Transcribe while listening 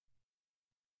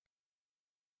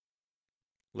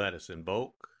Let us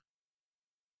invoke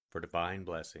for divine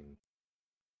blessing.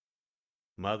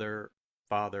 Mother,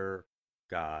 Father,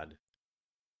 God,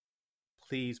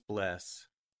 please bless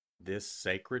this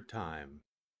sacred time.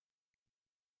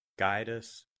 Guide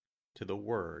us to the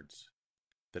words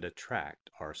that attract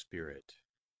our spirit.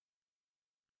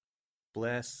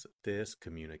 Bless this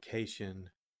communication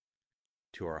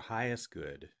to our highest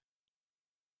good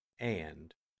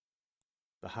and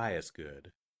the highest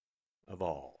good of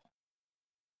all.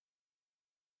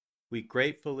 We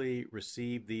gratefully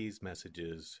receive these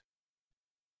messages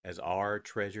as our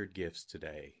treasured gifts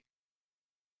today.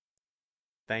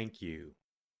 Thank you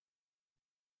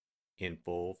in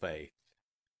full faith.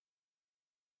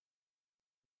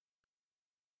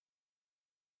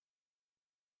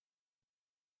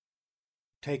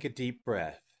 Take a deep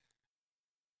breath.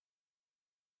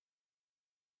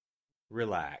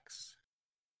 Relax.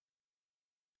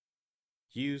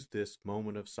 Use this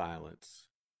moment of silence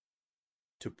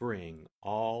to bring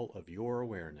all of your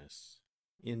awareness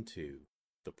into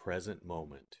the present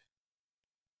moment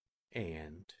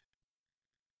and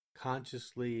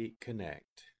consciously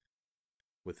connect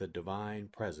with the divine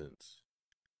presence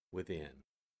within.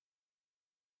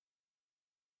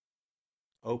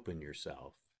 Open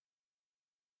yourself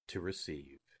to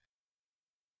receive.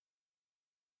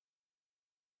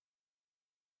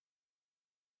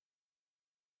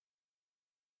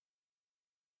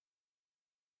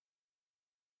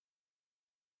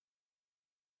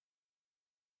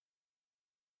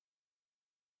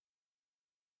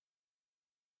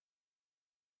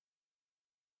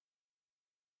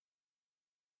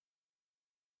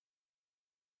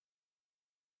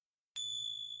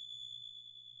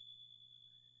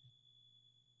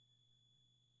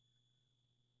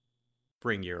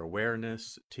 Bring your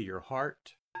awareness to your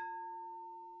heart.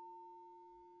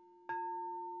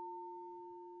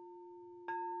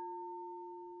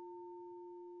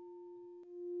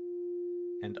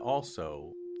 And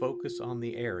also focus on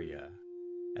the area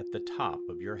at the top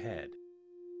of your head.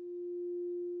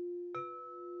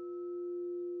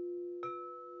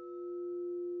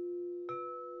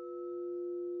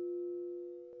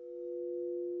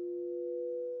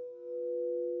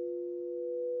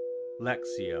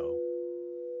 Lectio.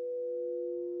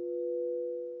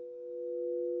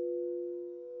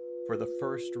 For the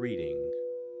first reading,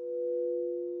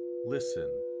 listen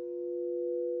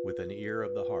with an ear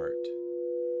of the heart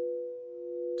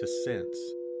to sense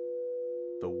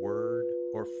the word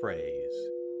or phrase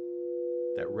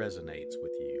that resonates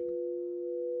with you.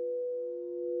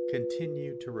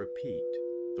 Continue to repeat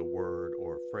the word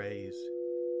or phrase.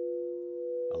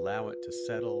 Allow it to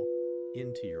settle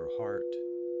into your heart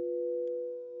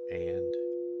and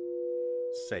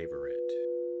savor it.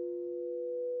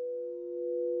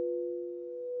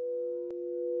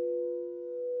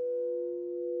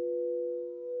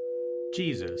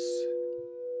 Jesus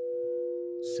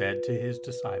said to his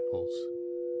disciples,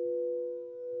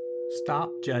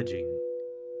 "Stop judging,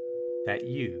 that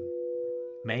you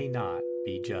may not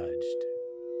be judged.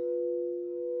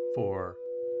 For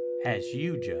as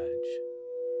you judge,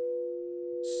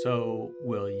 so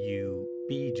will you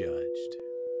be judged.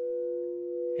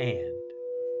 And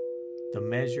the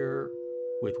measure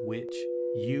with which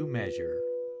you measure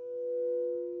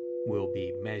will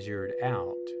be measured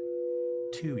out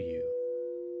to you.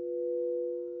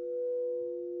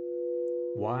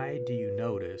 Why do you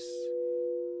notice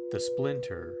the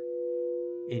splinter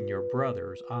in your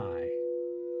brother's eye,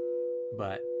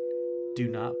 but do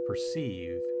not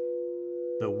perceive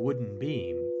the wooden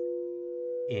beam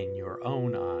in your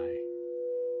own eye?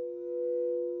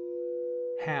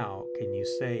 How can you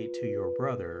say to your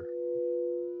brother,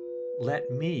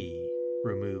 'Let me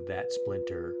remove that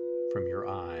splinter from your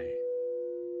eye,'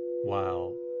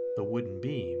 while the wooden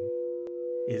beam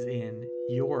is in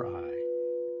your eye?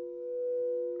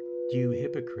 You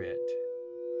hypocrite!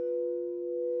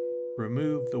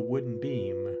 Remove the wooden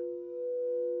beam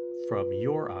from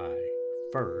your eye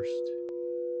first,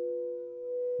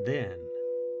 then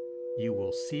you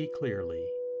will see clearly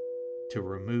to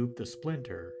remove the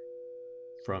splinter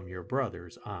from your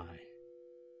brother's eye."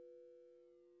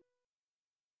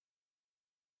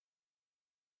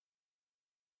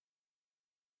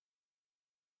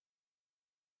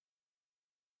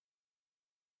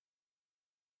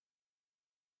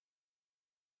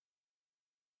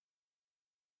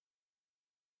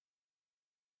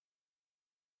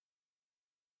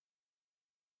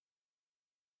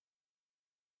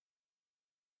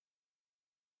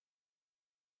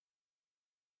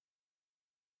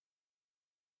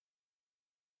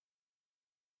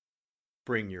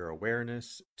 Bring your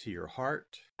awareness to your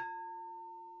heart.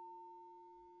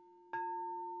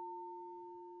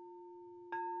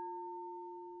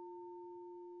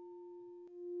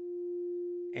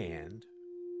 And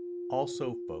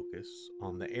also focus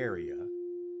on the area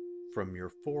from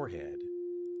your forehead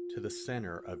to the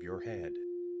center of your head.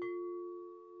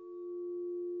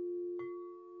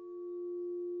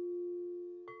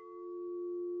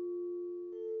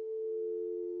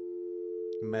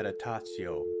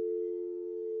 Meditatio.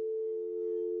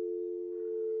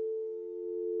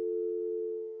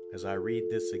 As I read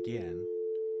this again,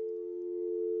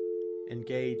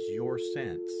 engage your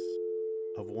sense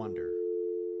of wonder.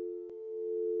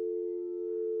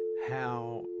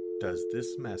 How does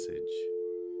this message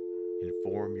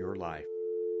inform your life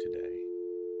today?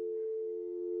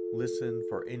 Listen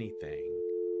for anything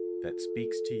that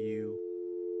speaks to you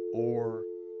or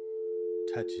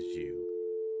touches you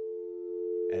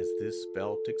as this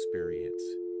felt experience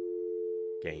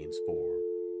gains form.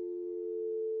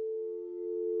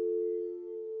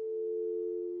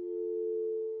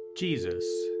 Jesus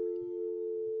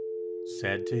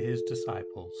said to his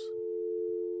disciples,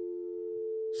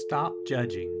 "Stop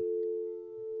judging,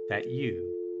 that you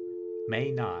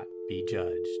may not be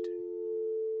judged.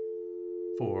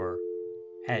 For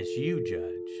as you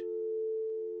judge,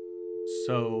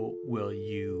 so will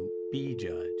you be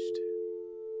judged.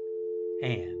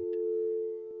 And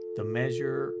the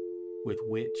measure with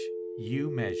which you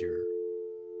measure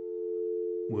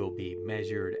will be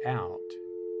measured out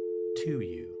to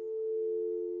you."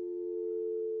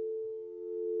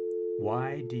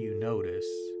 Why do you notice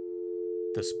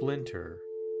the splinter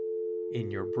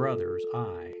in your brother's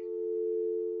eye,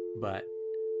 but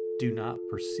do not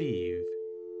perceive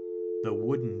the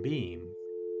wooden beam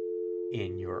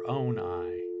in your own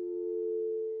eye?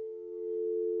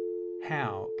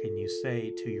 How can you say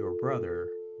to your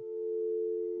brother,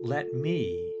 "Let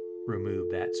me remove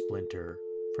that splinter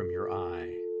from your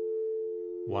eye,"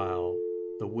 while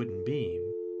the wooden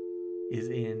beam is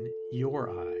in your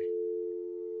eye?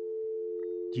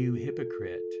 You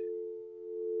hypocrite!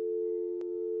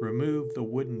 Remove the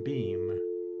wooden beam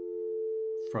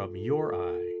from your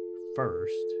eye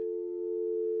first,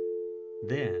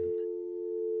 then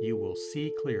you will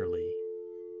see clearly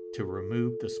to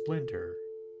remove the splinter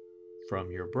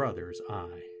from your brother's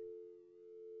eye.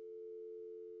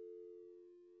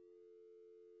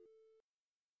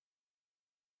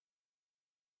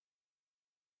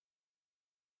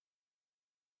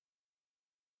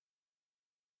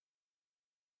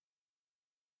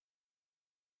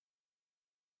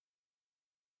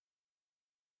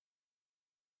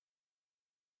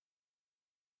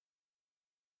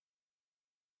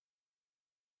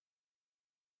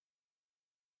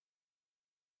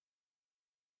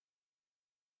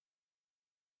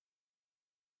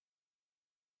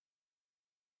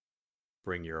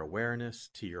 Bring your awareness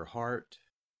to your heart.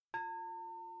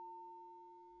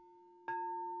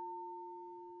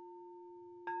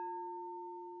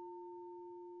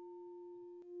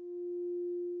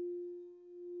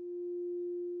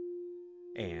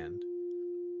 And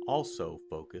also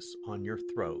focus on your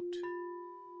throat.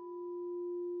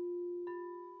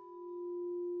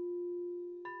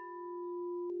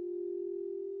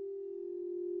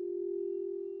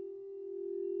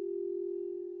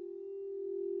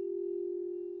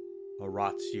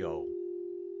 Oratio.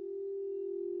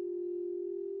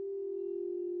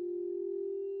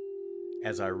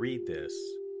 As I read this,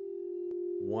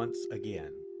 once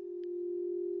again,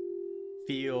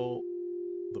 feel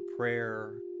the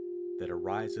prayer that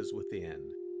arises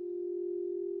within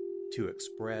to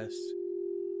express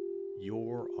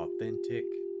your authentic,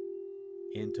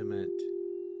 intimate,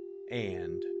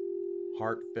 and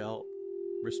heartfelt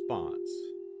response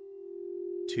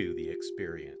to the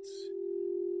experience.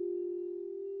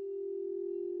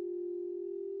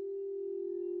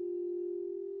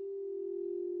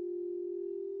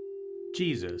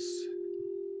 Jesus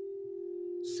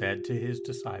said to his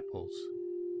disciples,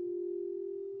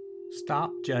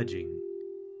 "Stop judging,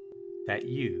 that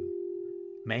you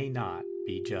may not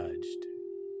be judged.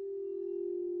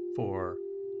 For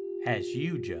as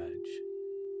you judge,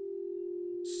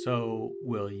 so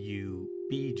will you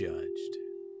be judged.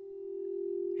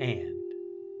 And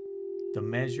the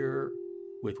measure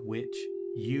with which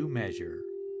you measure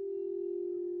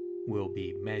will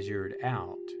be measured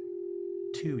out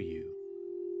to you."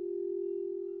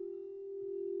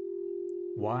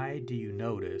 Why do you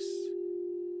notice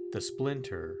the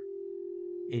splinter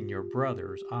in your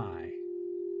brother's eye,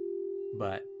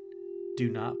 but do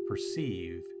not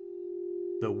perceive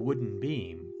the wooden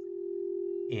beam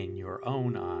in your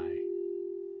own eye?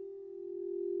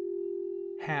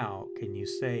 How can you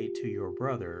say to your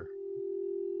brother,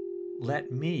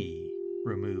 "Let me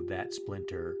remove that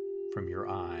splinter from your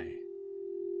eye,"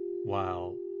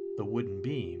 while the wooden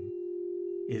beam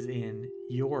is in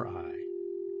your eye.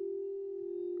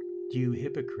 You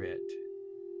hypocrite,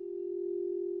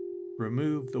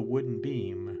 remove the wooden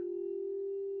beam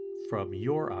from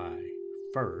your eye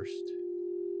first,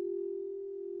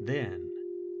 then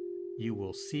you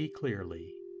will see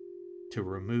clearly to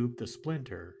remove the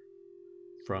splinter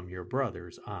from your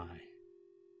brother's eye.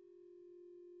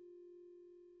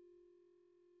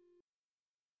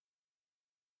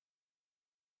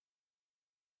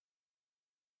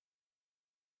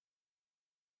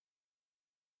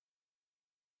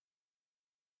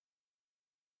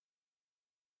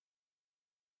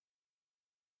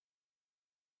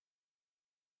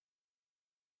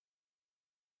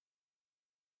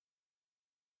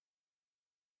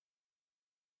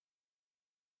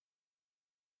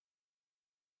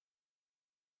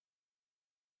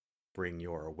 Bring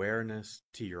your awareness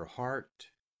to your heart.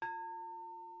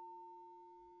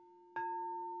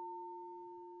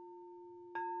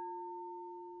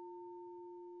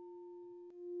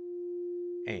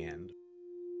 And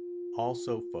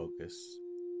also focus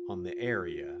on the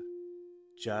area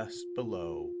just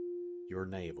below your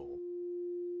navel.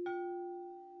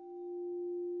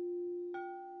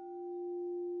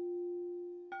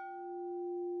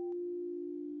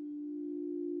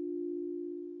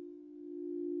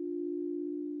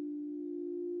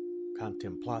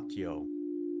 Contemplatio.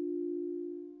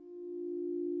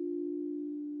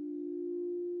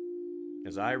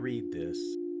 As I read this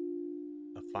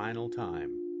a final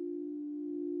time,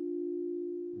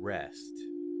 rest.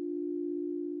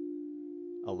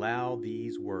 Allow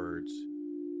these words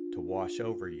to wash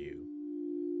over you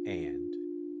and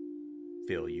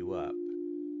fill you up.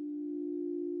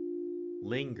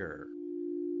 Linger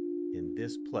in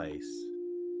this place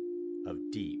of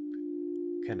deep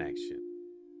connection.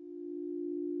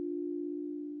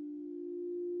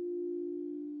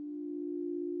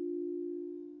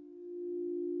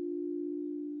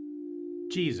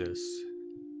 Jesus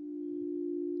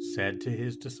said to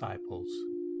his disciples,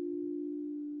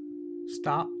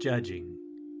 "Stop judging,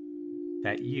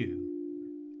 that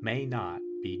you may not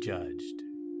be judged.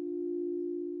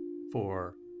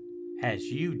 For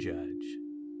as you judge,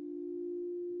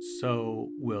 so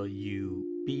will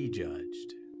you be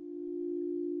judged.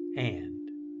 And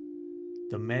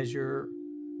the measure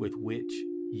with which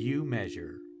you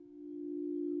measure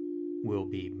will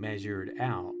be measured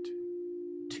out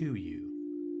to you."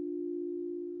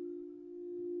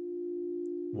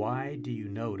 Why do you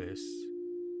notice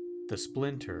the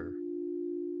splinter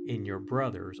in your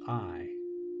brother's eye,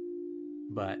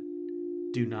 but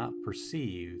do not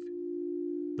perceive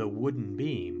the wooden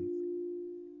beam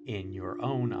in your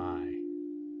own eye?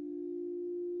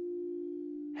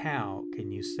 How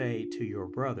can you say to your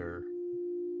brother,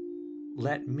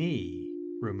 "Let me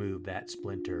remove that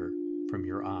splinter from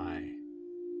your eye,"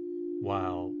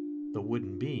 while the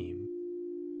wooden beam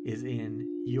is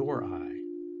in your eye?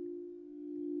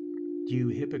 You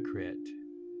hypocrite,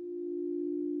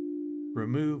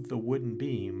 remove the wooden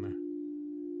beam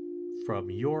from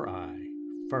your eye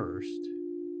first,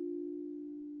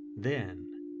 then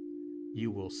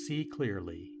you will see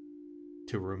clearly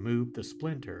to remove the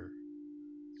splinter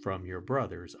from your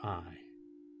brother's eye.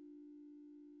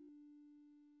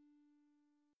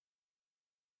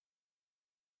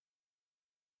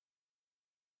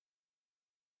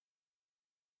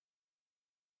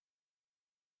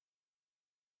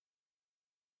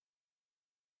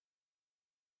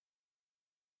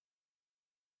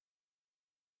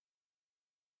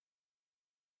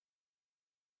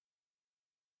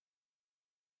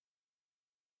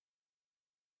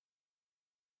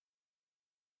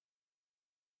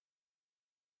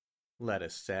 Let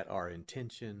us set our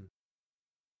intention.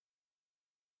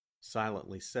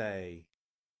 Silently say,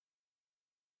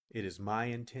 "It is my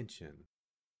intention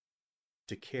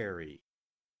to carry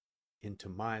into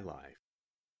my life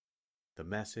the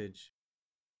message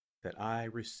that I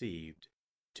received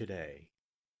today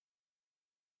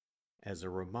as a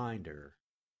reminder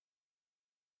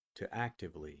to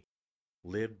actively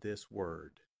live this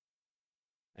word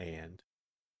and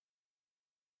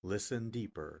listen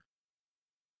deeper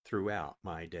throughout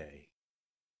my day."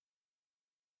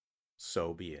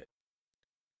 So be it.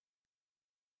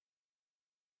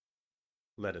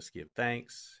 Let us give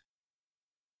thanks.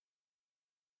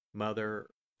 Mother,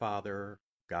 Father,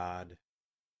 God,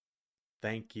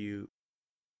 thank you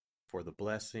for the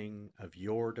blessing of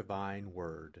your divine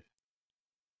word.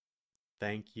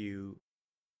 Thank you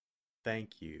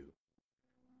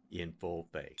in full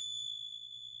faith.